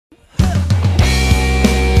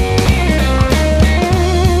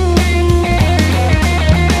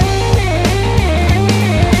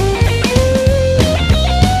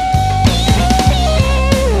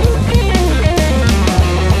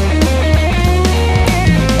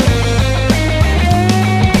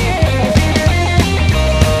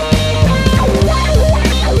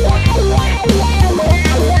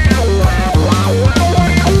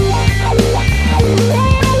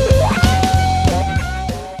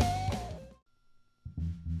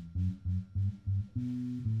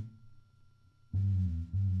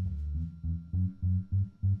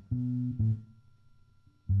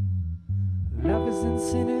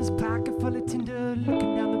silence in his pocket full of tinder,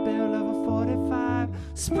 looking down the barrel of a 45.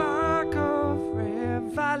 Spark of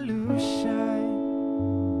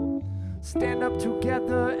revolution. Stand up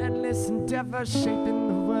together, endless endeavor, shaping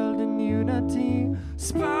the world in unity.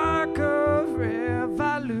 Spark of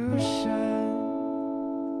revolution.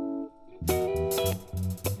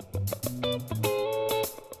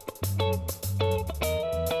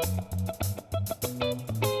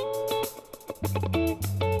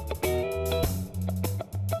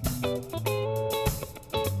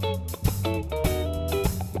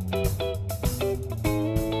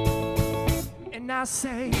 I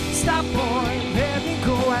say, stop boy, let me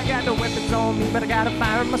go. I got no weapons on me, but I got a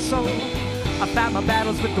fire in my soul. I fight my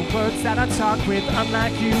battles with the words that I talk with.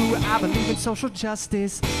 Unlike you, I believe in social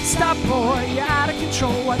justice. Stop boy, you're out of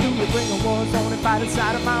control. Why do you bring a war zone and fight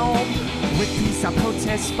inside of my home? With peace I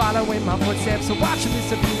protest, following my footsteps. So watching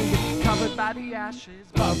this opinion get covered by the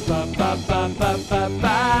ashes. Ba ba ba ba ba ba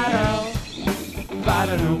ba do. Ba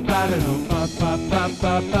da do ba da do ba ba ba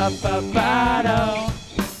ba ba ba ba do.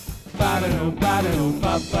 Ba-da-do, ba-da-do,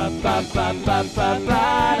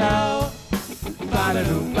 ba-ba-ba-ba-ba-ba-ba-do.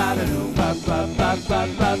 Ba-da-do, ba-da-do,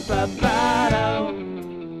 ba-ba-ba-ba-ba-ba-ba-do.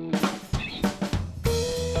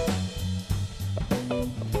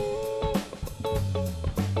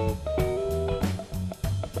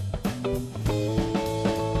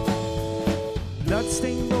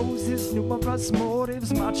 Bloodstained roses, numerous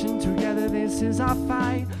motives, marching together, this is our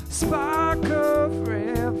fight. Spark of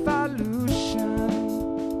revolution.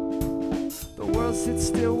 The world sits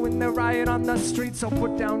still when they riot on the streets, so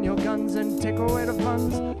put down your guns and take away the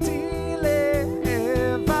funds. Delay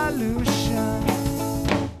evolution.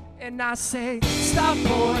 And I say, stop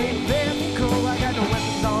boy, let me go. I got no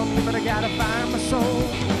weapons on me, but I gotta find my soul.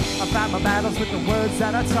 I fight my battles with the words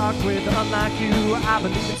that I talk with. Unlike you, I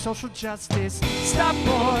believe in social justice. Stop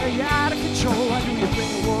boy, you're out of control. Why do you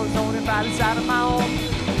bring a war zone and fight inside of my home?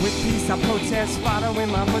 With peace I protest,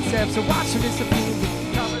 following my footsteps. So watch this opinion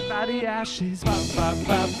covered by the ashes. Ba ba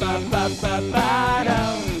ba ba ba ba ba do.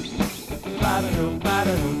 Ba da do ba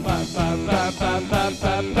da do ba ba ba ba ba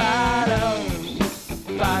ba ba do.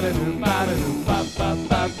 Ba da do ba da do ba ba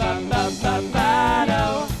ba ba ba ba ba do.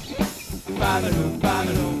 Ba da do ba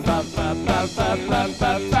da do ba ba ba ba ba ba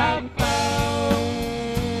ba ba.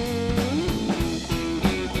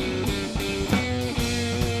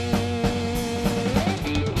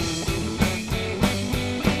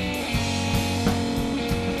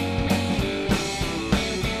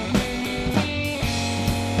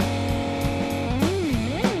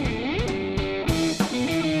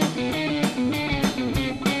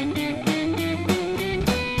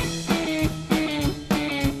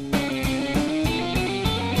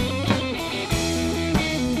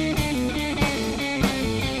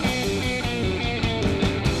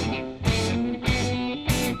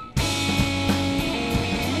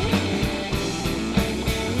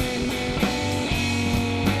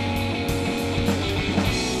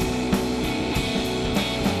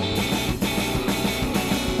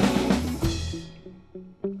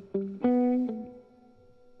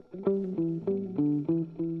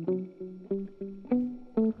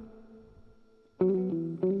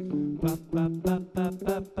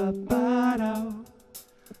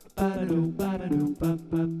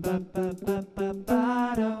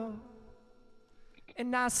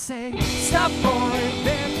 And I say, stop boy,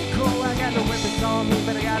 let me go. I got no weapons on me,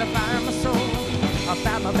 but I gotta find my soul. I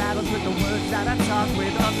fight my battles with the words that I talk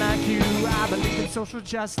with. Unlike you, I believe in social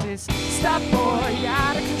justice. Stop boy, you're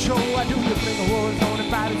out of control. Why do you bring a war zone and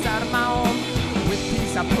fight inside of my home? With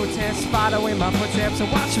peace I protest, following my footsteps. So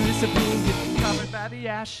watch this opinion get covered by the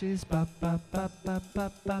ashes. Ba ba ba ba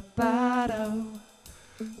ba ba ba do.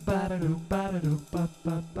 Ba da do ba da do ba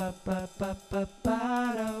ba ba ba ba ba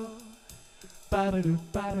ba do. Ba-da-do,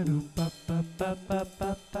 ba-da-do,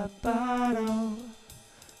 ba-ba-ba-ba-ba-ba-ba-do.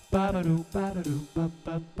 Ba-da-do, ba-da-do,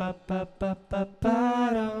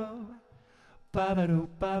 ba-ba-ba-ba-ba-ba-ba-do. Ba-da-do,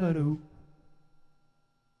 ba-da-do.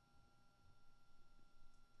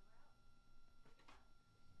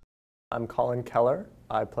 I'm Colin Keller.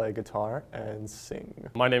 I play guitar and sing.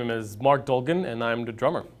 My name is Mark Dolgan and I'm the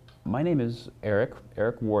drummer. My name is Eric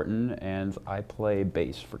Wharton, and I play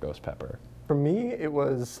bass for Ghost Pepper. For me, it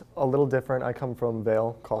was a little different. I come from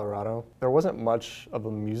Vail, Colorado. There wasn't much of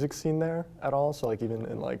a music scene there at all, so like even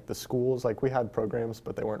in like the schools, like we had programs,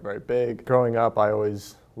 but they weren't very big. Growing up, I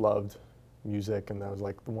always loved music, and that was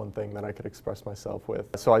like the one thing that I could express myself with.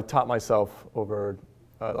 So I taught myself over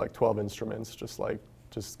like 12 instruments, just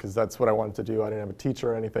because that's what I wanted to do. I didn't have a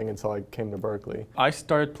teacher or anything until I came to Berkeley. I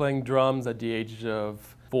started playing drums at the age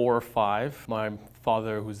of 4 or 5. My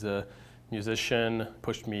father, who's a musician,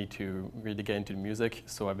 pushed me to really get into music,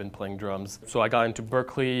 so I've been playing drums. So I got into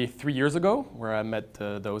Berklee 3 years ago, where I met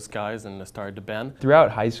those guys and started the band. Throughout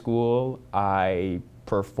high school, I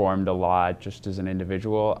performed a lot just as an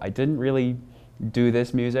individual. I didn't really do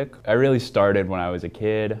this music. I really started when I was a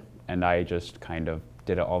kid, and I just kind of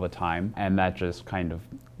did it all the time, and that just kind of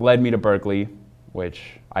led me to Berklee,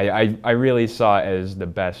 which I really saw as the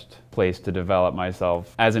best place to develop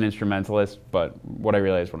myself as an instrumentalist, but what I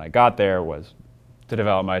realized when I got there was to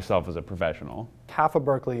develop myself as a professional. Half of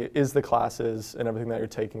Berklee is the classes and everything that you're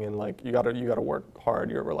taking in. Like you gotta work hard.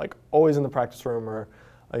 You're like always in the practice room, or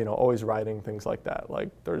always writing, things like that. Like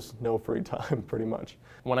there's no free time pretty much.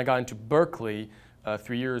 When I got into Berklee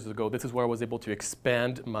 3 years ago, this is where I was able to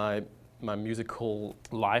expand my musical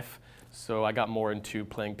life. So I got more into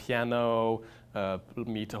playing piano,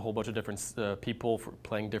 meet a whole bunch of different people for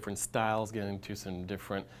playing different styles, getting into some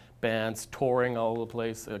different bands, touring all over the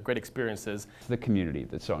place, great experiences. The community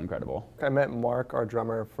that's so incredible. I met Mark, our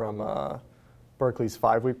drummer, from Berklee's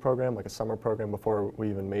 5-week program, like a summer program before we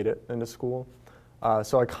even made it into school.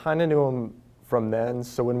 So I kind of knew him from then.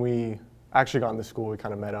 So when we actually got into school, we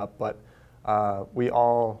kind of met up, but we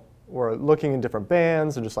all were looking in different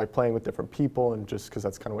bands and just like playing with different people, and just because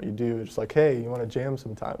that's kind of what you do, just like, hey, you want to jam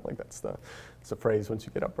sometime? Like that's the phrase once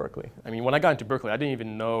you get up Berklee. I mean, when I got into Berklee, I didn't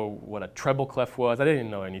even know what a treble clef was. I didn't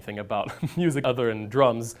know anything about music other than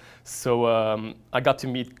drums. So I got to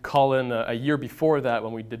meet Colin a year before that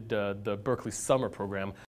when we did the Berklee summer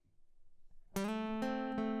program.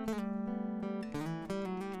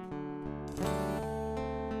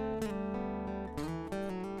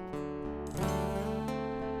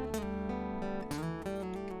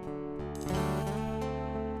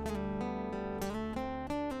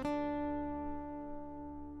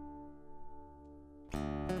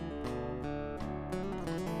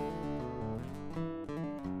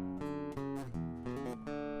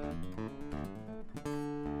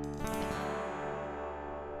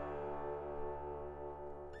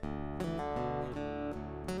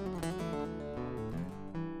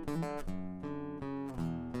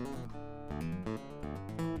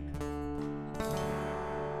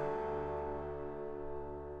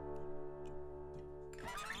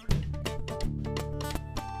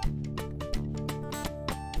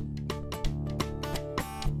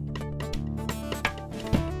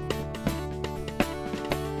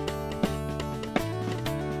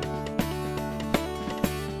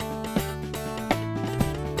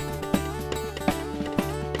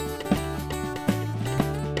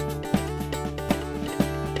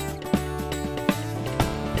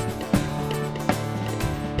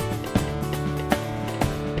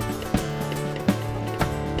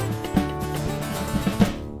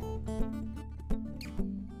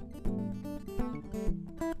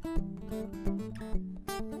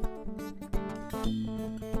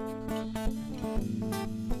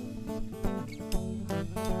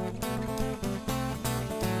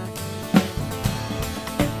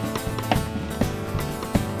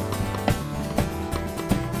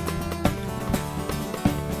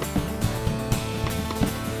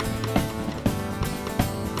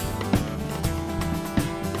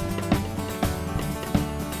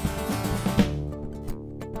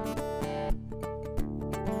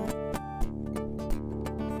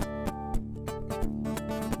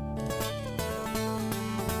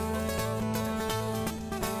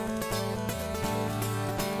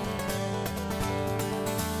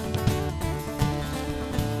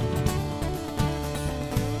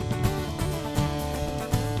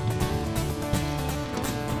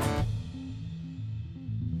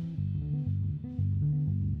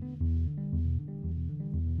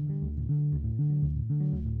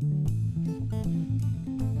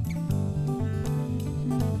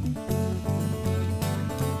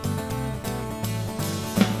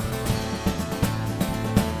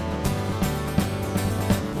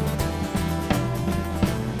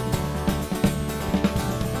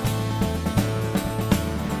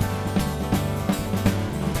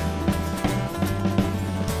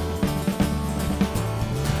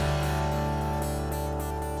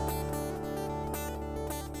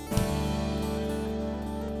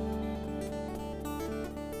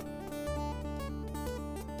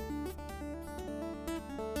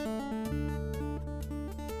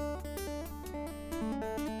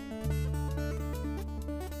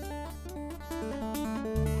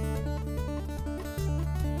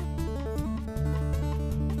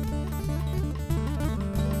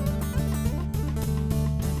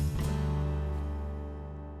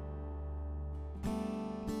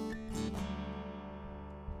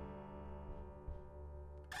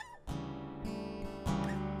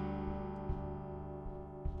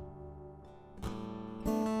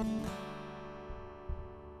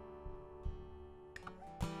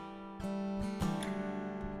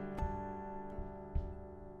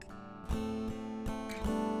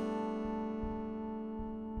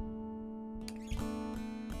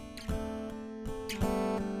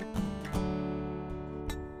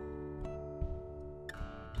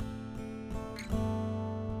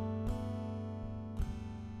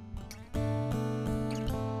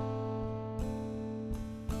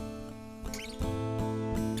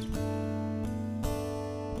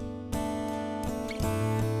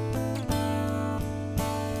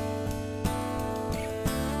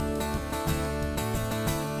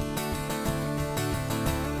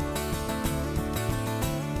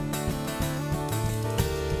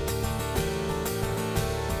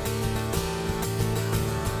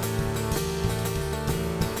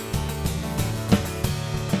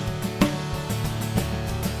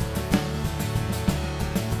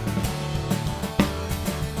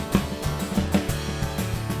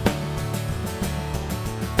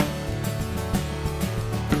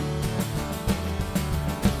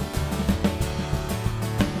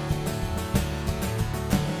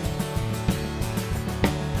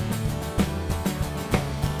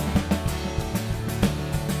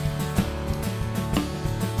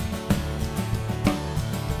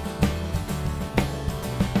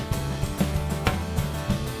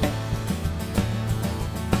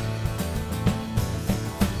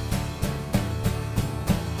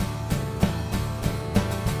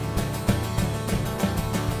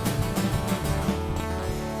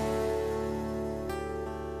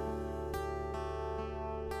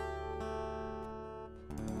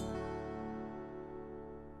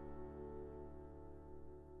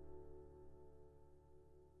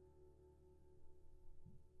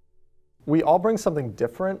 We all bring something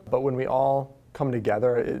different, but when we all come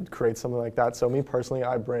together, it creates something like that. So me personally,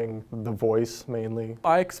 I bring the voice mainly.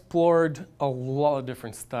 I explored a lot of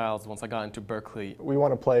different styles once I got into Berkeley. We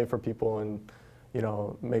want to play for people and,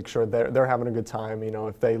 make sure they're having a good time.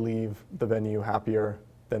 If they leave the venue happier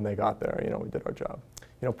than they got there, we did our job.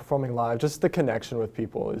 Performing live, just the connection with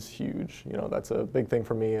people is huge. That's a big thing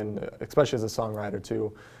for me, and especially as a songwriter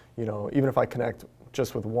too. Even if I connect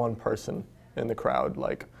just with one person in the crowd,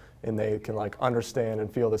 and they can understand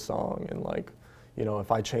and feel the song, and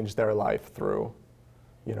if I change their life through,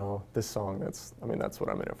 this song, that's what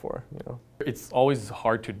I'm in it for, It's always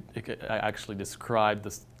hard to actually describe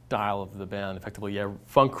the style of the band effectively. Yeah,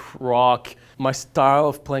 funk rock. My style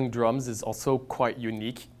of playing drums is also quite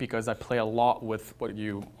unique because I play a lot with like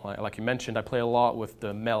you mentioned, I play a lot with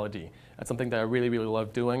the melody. That's something that I really, really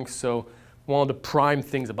love doing. So one of the prime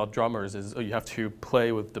things about drummers is you have to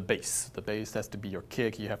play with the bass. The bass has to be your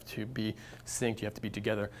kick, you have to be synced, you have to be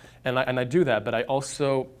together. And I do that, but I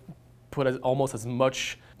also put almost as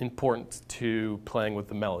much importance to playing with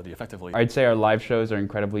the melody effectively. I'd say our live shows are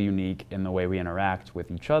incredibly unique in the way we interact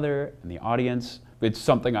with each other and the audience. It's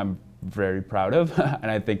something I'm very proud of,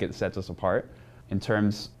 and I think it sets us apart. In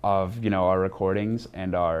terms of our recordings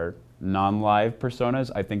and our non-live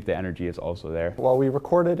personas, I think the energy is also there. Well, we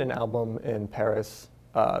recorded an album in Paris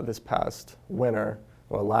this past winter,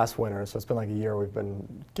 well, last winter, so it's been like a year we've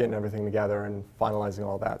been getting everything together and finalizing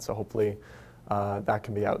all that, so hopefully that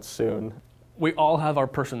can be out soon. We all have our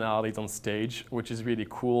personalities on stage, which is really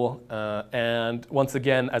cool. And once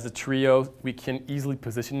again, as a trio, we can easily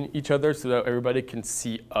position each other so that everybody can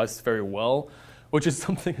see us very well, which is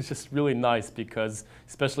something that's just really nice because,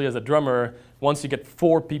 especially as a drummer, once you get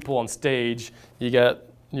 4 people on stage, you get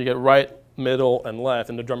right, middle, and left,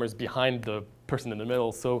 and the drummer's behind the person in the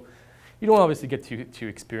middle. So you don't obviously get to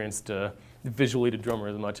experience visually the drummer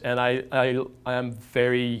as much. And I am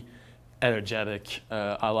very energetic.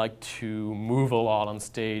 I like to move a lot on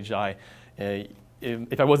stage.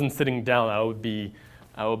 If I wasn't sitting down, I would be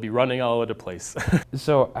running all over the place.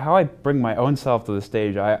 So how I bring my own self to the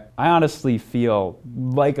stage, I honestly feel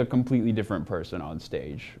like a completely different person on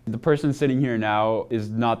stage. The person sitting here now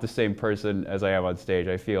is not the same person as I am on stage.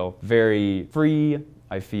 I feel very free.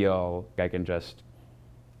 I feel I can just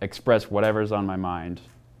express whatever's on my mind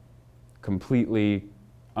completely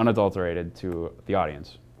unadulterated to the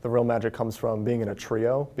audience. The real magic comes from being in a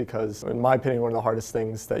trio because, in my opinion, one of the hardest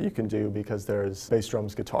things that you can do because there's bass,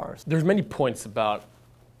 drums, guitars. There's many points about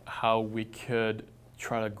how we could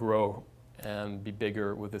try to grow and be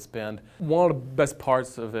bigger with this band. One of the best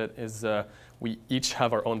parts of it is we each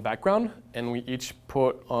have our own background and we each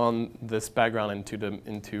put on this background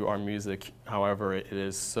into our music, however it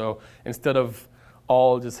is. So instead of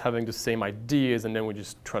all just having the same ideas and then we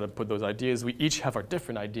just try to put those ideas, we each have our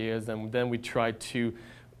different ideas and then we try to,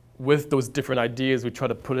 with those different ideas, we try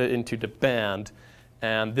to put it into the band,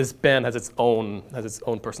 and this band has its own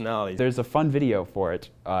personality. There's a fun video for it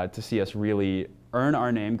to see us really earn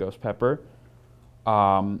our name, Ghost Pepper,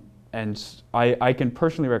 and I can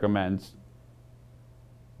personally recommend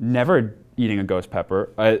never eating a ghost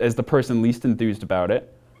pepper as the person least enthused about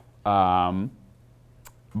it.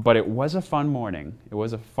 But it was a fun morning. It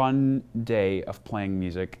was a fun day of playing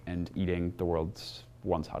music and eating the world's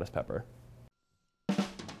once hottest pepper.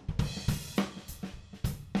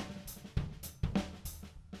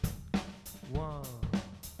 1,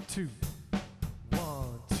 2,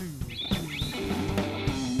 1, 2, 3.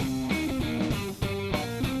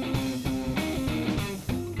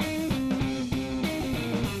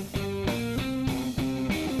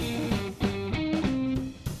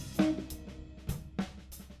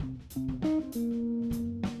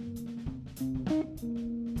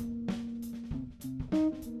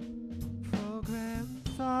 Program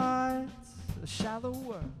thoughts, a shallow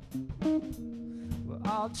world. We're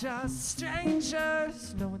all just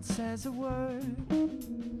strangers, no one says a word.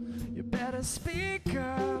 You better speak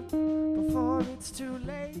up before it's too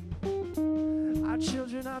late. Our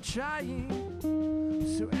children are trying,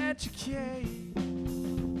 so educate.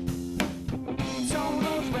 Don't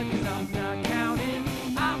hold your breath 'cause I'm not counting.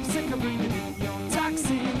 I'm sick of breathing in your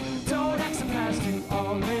toxin. Don't act surprised, you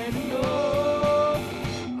already know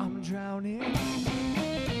I'm drowning.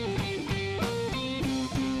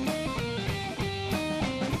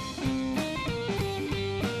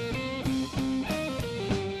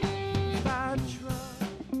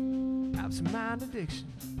 Mind addiction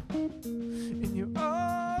in your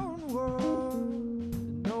own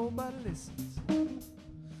world, nobody listens.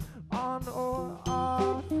 On or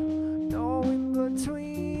off, no in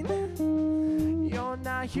between. You're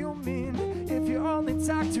not human if you only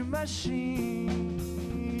talk to machines.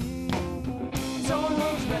 Don't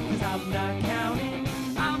hold your breath, cause I'm not counting.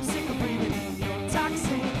 I'm sick of breathing in your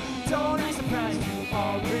toxin. Don't act surprised, you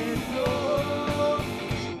already know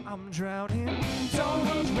I'm drowning. Don't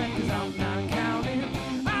hold your breath, cause I'm not counting.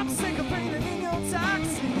 I'm sick of breathing in your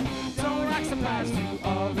toxin. Don't act surprised, you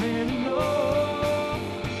already know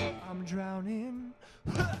I'm drowning.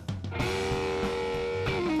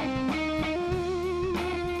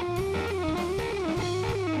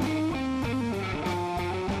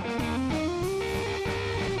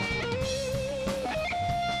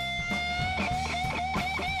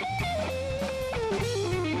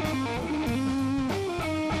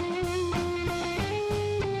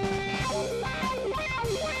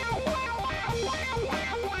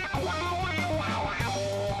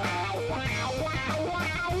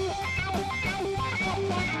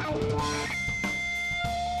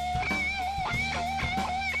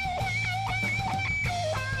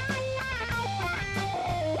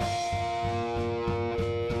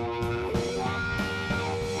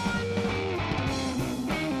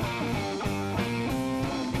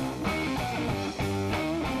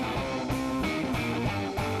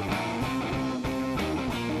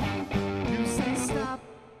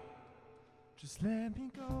 Just let me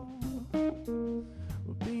go.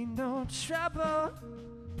 Will be no trouble,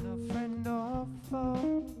 no friend or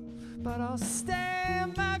foe. But I'll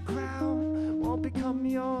stand my ground, won't become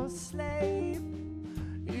your slave.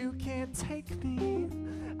 You can't take me,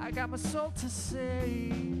 I got my soul to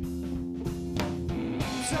save.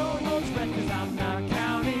 Don't hold your breath, cause I'm not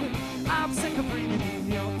counting. I'm sick of breathing